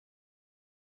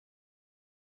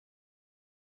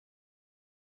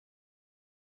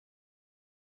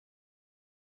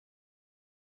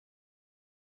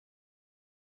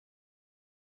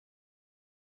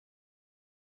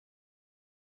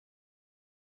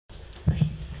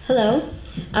Hello.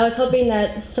 I was hoping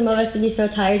that some of us would be so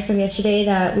tired from yesterday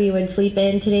that we would sleep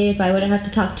in today so I wouldn't have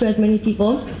to talk to as many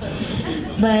people.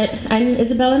 But I'm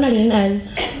Isabella Marin,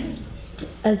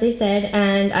 as they said,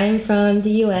 and I'm from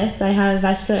the US. I have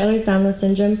vascular Ehlers-Danlos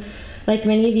syndrome, like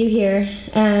many of you here,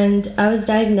 and I was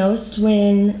diagnosed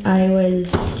when I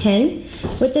was 10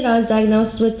 with it. I was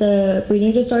diagnosed with the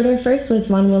bleeding disorder first, with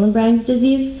von Willebrand's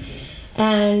disease,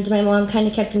 and my mom kind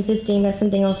of kept insisting that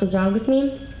something else was wrong with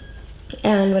me.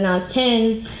 And when I was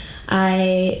 10,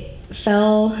 I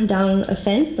fell down a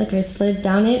fence, like I slid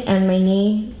down it, and my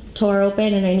knee tore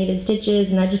open and I needed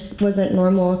stitches, and that just wasn't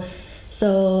normal.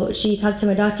 So she talked to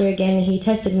my doctor again, and he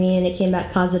tested me, and it came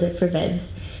back positive for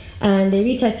VEDS. And they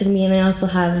retested me, and I also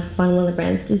have von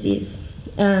Willebrand's disease.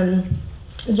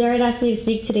 Jared asked me to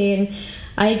speak today, and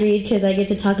I agreed because I get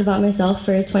to talk about myself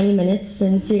for 20 minutes,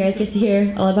 and so you guys get to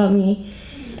hear all about me.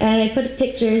 And I put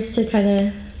pictures to kind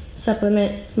of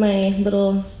supplement my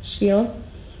little spiel.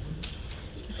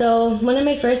 So one of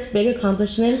my first big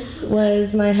accomplishments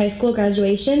was my high school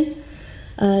graduation.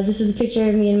 This is a picture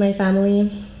of me and my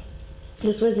family.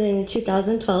 This was in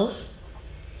 2012.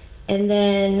 And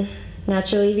then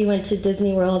naturally we went to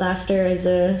Disney World after as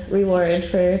a reward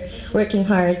for working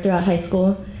hard throughout high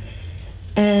school.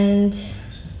 And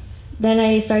then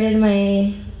I started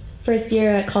my first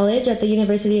year at college at the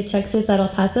University of Texas at El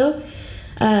Paso.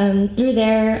 Through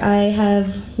there, I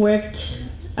have worked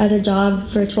at a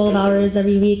job for 12 hours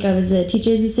every week. I was a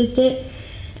teacher's assistant,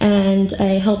 and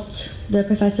I helped the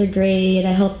professor grade.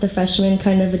 I helped the freshmen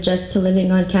kind of adjust to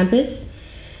living on campus.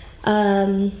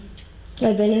 I've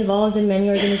been involved in many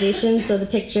organizations, so the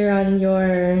picture on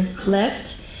your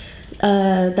left,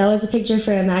 that was a picture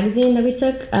for a magazine that we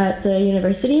took at the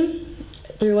university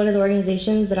through one of the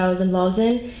organizations that I was involved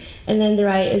in. And then the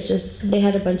right is just, they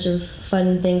had a bunch of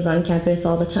fun things on campus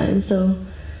all the time, so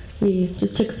we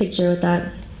just took a picture with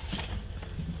that.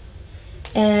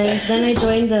 And then I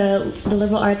joined the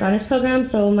liberal arts honors program,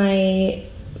 so my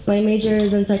major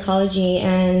is in psychology,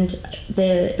 and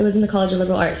it was in the College of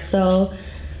Liberal Arts. So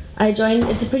I joined,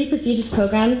 it's a pretty prestigious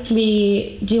program.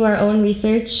 We do our own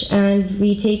research, and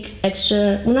we take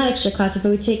not extra classes, but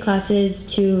we take classes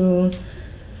to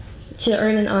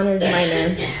earn an honors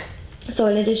minor. So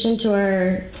in addition to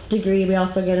our degree, we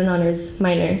also get an honors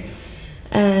minor.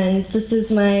 And this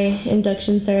is my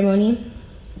induction ceremony.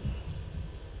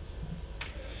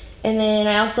 And then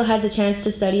I also had the chance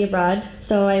to study abroad.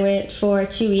 So I went for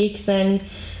 2 weeks, and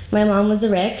my mom was a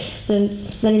wreck since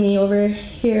sending me over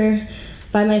here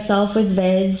by myself with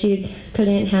VEDS. She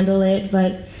couldn't handle it,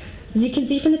 but as you can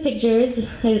see from the pictures,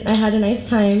 I had a nice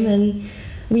time, and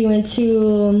we went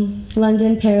to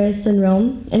London, Paris, and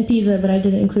Rome, and Pisa, but I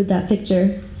didn't include that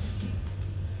picture.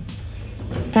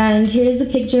 And here's a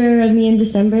picture of me in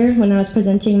December when I was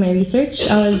presenting my research.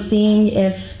 I was seeing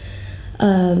if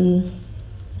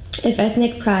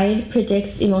ethnic pride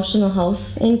predicts emotional health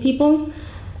in people.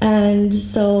 And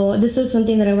so this was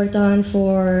something that I worked on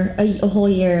for a whole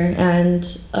year, and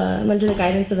under the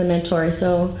guidance of a mentor.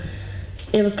 So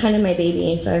it was kind of my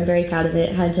baby, so I'm very proud of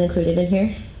it. I had to include it in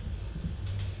here.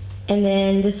 And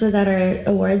then this was at our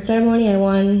award ceremony. I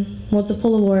won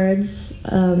multiple awards,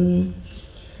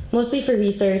 mostly for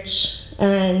research,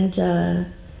 and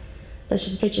that's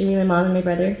just a picture of me, my mom, and my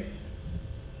brother.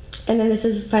 And then this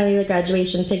is finally the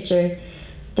graduation picture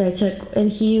that I took, and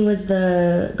he was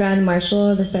the grand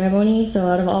marshal of the ceremony. So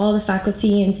out of all the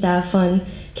faculty and staff on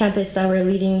campus that were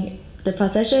leading the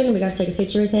procession, we got to take a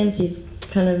picture with him, so he's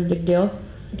kind of a big deal.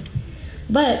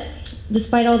 But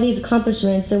despite all these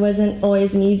accomplishments, it wasn't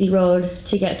always an easy road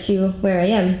to get to where I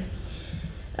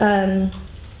am.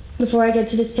 Before I get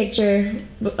to this picture,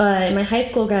 my high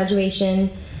school graduation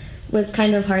was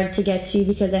kind of hard to get to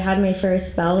because I had my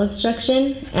first bowel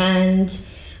obstruction, and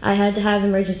I had to have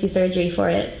emergency surgery for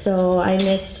it. So I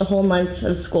missed a whole month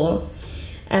of school.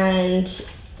 And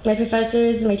my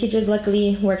professors, my teachers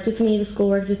luckily worked with me, the school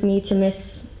worked with me to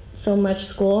miss so much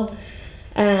school.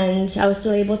 And I was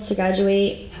still able to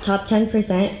graduate top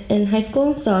 10% in high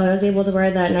school, so I was able to wear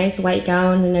that nice white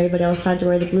gown, and everybody else had to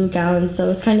wear the blue gown. So it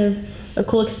was kind of a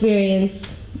cool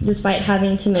experience despite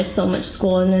having to miss so much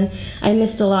school. And then I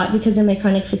missed a lot because of my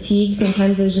chronic fatigue.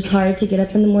 Sometimes it was just hard to get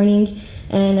up in the morning,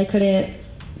 and I couldn't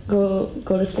go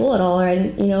to school at all. Or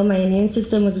my immune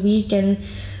system was weak, and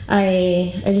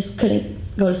I just couldn't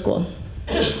go to school.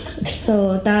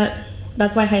 So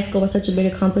that's why high school was such a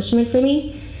big accomplishment for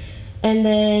me. And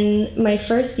then my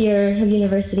first year of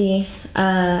university,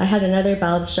 I had another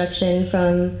bowel obstruction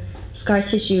from scar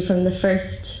tissue from the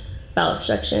first bowel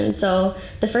obstruction. So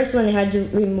the first one, they had to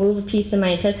remove a piece of my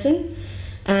intestine,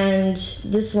 and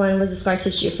this one was the scar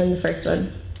tissue from the first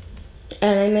one.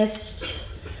 And I missed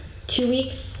 2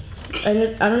 weeks. I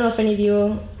don't know if any of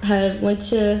you have went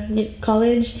to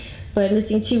college, but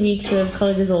missing 2 weeks of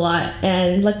college is a lot.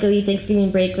 And luckily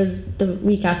Thanksgiving break was the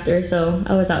week after, so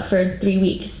I was out for 3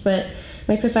 weeks. But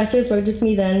my professors worked with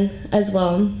me then as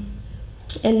well.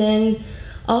 And then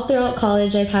all throughout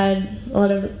college I've had a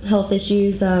lot of health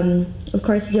issues, of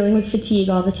course dealing with fatigue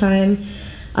all the time.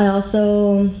 I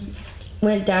also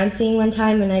went dancing one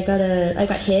time and I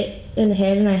got hit in the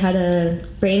head and I had a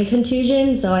brain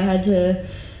contusion, so I had to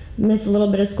miss a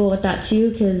little bit of school with that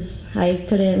too because I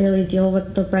couldn't really deal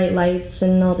with the bright lights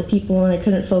and all the people and I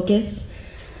couldn't focus.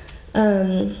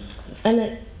 And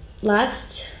in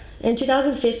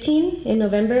 2015, in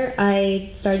November,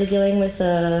 I started dealing with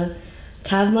a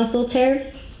calf muscle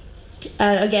tear.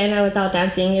 Again, I was out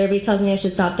dancing. Everybody tells me I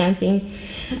should stop dancing.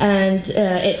 And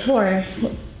it tore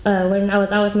when I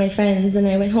was out with my friends, and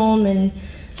I went home and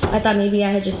I thought maybe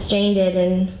I had just strained it,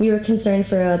 and we were concerned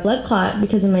for a blood clot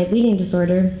because of my bleeding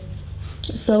disorder.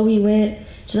 So we went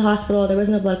to the hospital. There was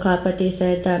no blood clot, but they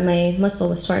said that my muscle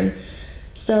was torn.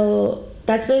 So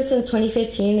that's been since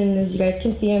 2015, and as you guys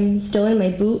can see, I'm still in my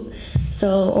boot,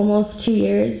 so almost 2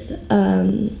 years.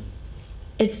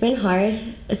 It's been hard,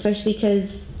 especially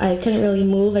because I couldn't really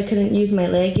move. I couldn't use my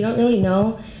leg. You don't really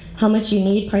know how much you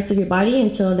need parts of your body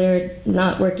until they're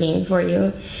not working for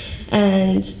you.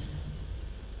 And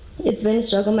it's been a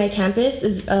struggle. My campus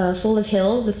is full of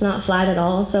hills. It's not flat at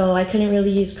all, so I couldn't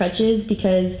really use crutches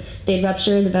because they'd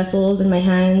rupture the vessels in my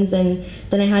hands, and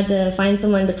then I had to find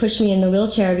someone to push me in the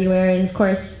wheelchair everywhere, and of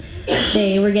course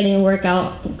they were getting a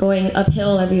workout going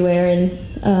uphill everywhere, and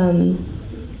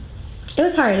it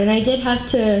was hard, and I did have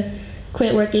to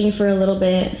quit working for a little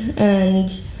bit,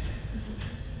 and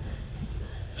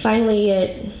finally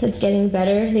it's getting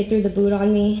better. They threw the boot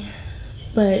on me.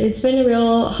 But it's been a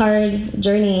real hard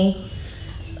journey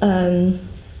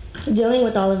dealing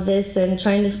with all of this and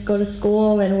trying to go to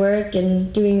school and work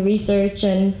and doing research.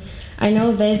 And I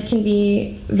know VEDS can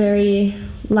be very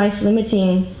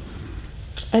life-limiting.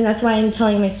 And that's why I'm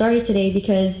telling my story today,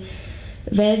 because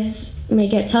VEDS may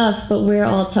get tough, but we're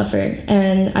all tougher.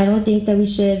 And I don't think that we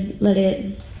should let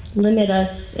it limit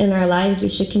us in our lives. We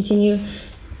should continue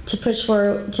to push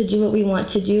forward to do what we want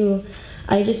to do.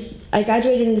 I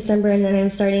graduated in December, and then I'm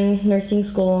starting nursing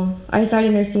school. I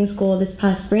started nursing school this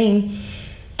past spring,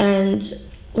 and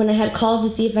when I had called to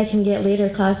see if I can get later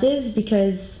classes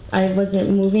because I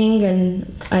wasn't moving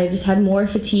and I just had more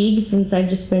fatigue since I've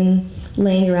just been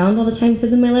laying around all the time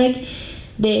because of my leg,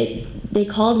 they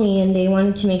called me and they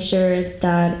wanted to make sure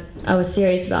that I was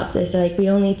serious about this. Like,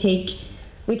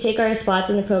 we take our spots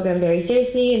in the program very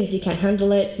seriously, and if you can't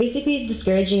handle it, basically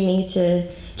discouraging me to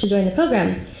join the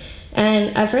program.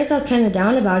 And at first I was kind of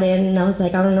down about it, and I was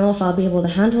like, I don't know if I'll be able to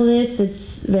handle this.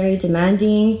 It's very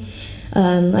demanding.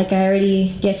 Like, I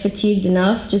already get fatigued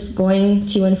enough just going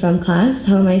to and from class.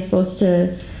 How am I supposed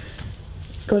to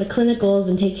go to clinicals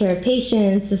and take care of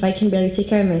patients if I can barely take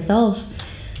care of myself?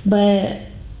 But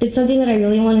it's something that I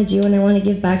really want to do, and I want to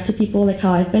give back to people like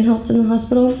how I've been helped in the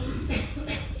hospital.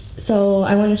 So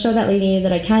I want to show that lady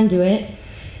that I can do it.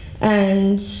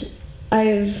 And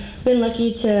I've been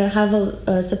lucky to have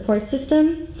a support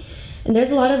system, and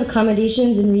there's a lot of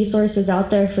accommodations and resources out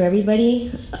there for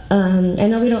everybody. I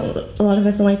know a lot of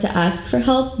us don't like to ask for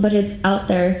help, but it's out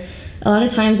there. A lot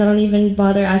of times I don't even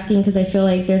bother asking because I feel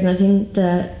like there's nothing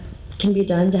that can be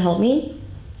done to help me.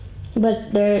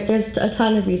 But there's a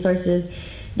ton of resources.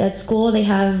 At school, they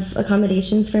have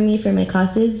accommodations for me for my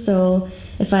classes, so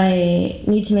if I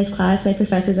need to miss class, my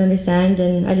professors understand,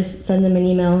 and I just send them an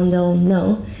email and they'll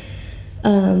know.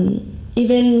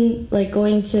 Even like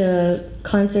going to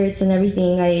concerts and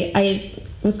everything, I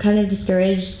was kind of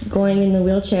discouraged going in the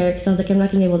wheelchair because I was like, I'm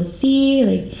not gonna be able to see,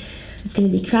 like it's gonna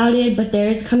be crowded, but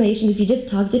there's accommodations. If you just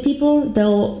talk to people,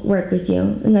 they'll work with you,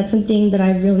 and that's something that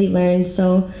I've really learned.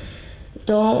 So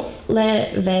don't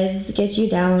let VEDS get you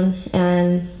down,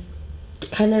 and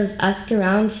kind of ask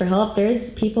around for help.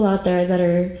 There's people out there that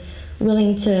are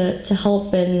willing to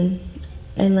help and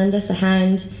lend us a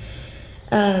hand.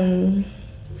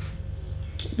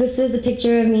 This is a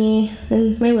picture of me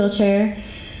in my wheelchair,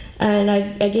 and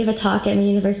I gave a talk at my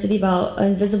university about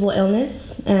invisible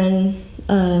illness and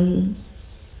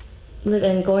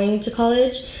going to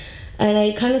college, and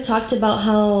I kind of talked about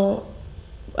how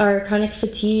our chronic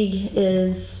fatigue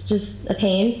is just a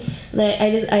pain.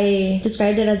 I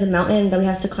described it as a mountain that we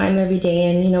have to climb every day,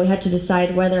 and we have to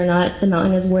decide whether or not the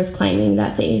mountain is worth climbing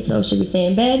that day. So should we stay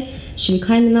in bed? Should we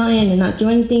climb the mountain and not do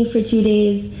anything for 2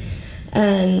 days?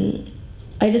 And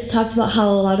I just talked about how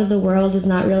a lot of the world is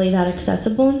not really that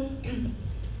accessible.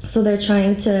 So they're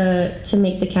trying to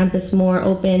make the campus more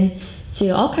open to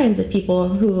all kinds of people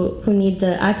who need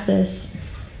the access.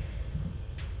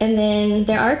 And then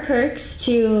there are perks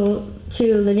to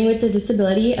living with a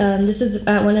disability. This is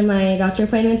at one of my doctor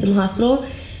appointments in the hospital,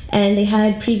 and they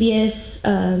had previous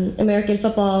American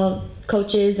football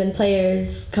coaches and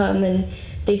players come and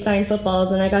they signed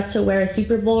footballs, and I got to wear a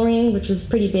Super Bowl ring, which was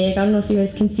pretty big. I don't know if you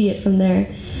guys can see it from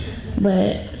there.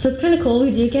 But, so it's kind of cool.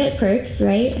 We do get perks,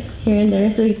 right? Here and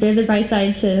there. So there's a bright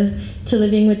side to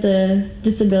living with a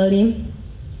disability.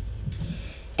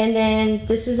 And then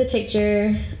this is a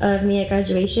picture of me at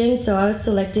graduation. So I was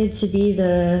selected to be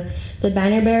the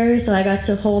banner bearer. So I got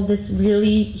to hold this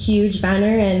really huge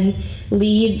banner and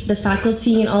lead the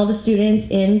faculty and all the students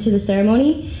into the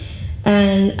ceremony.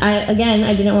 And I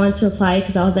didn't want to apply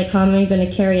because I was like, how am I going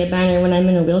to carry a banner when I'm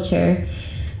in a wheelchair?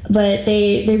 But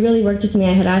they really worked with me.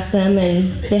 I had asked them,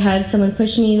 and they had someone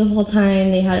push me the whole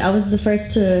time. I was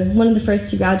one of the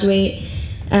first to graduate,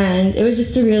 and it was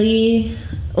just a really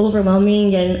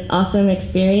overwhelming and awesome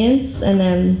experience.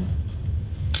 And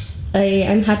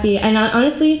I'm happy. And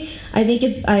honestly, I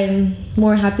think I'm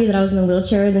more happy that I was in a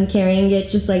wheelchair than carrying it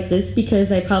just like this,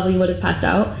 because I probably would have passed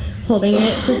out holding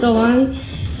it for so long.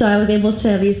 So I was able to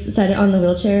at least set it on the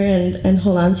wheelchair and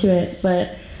hold on to it.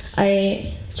 But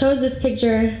I chose this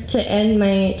picture to end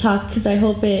my talk because I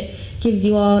hope it gives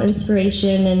you all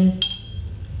inspiration and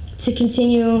to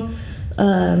continue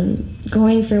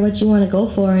going for what you want to go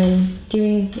for and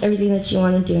doing everything that you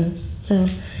want to do. So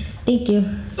thank you.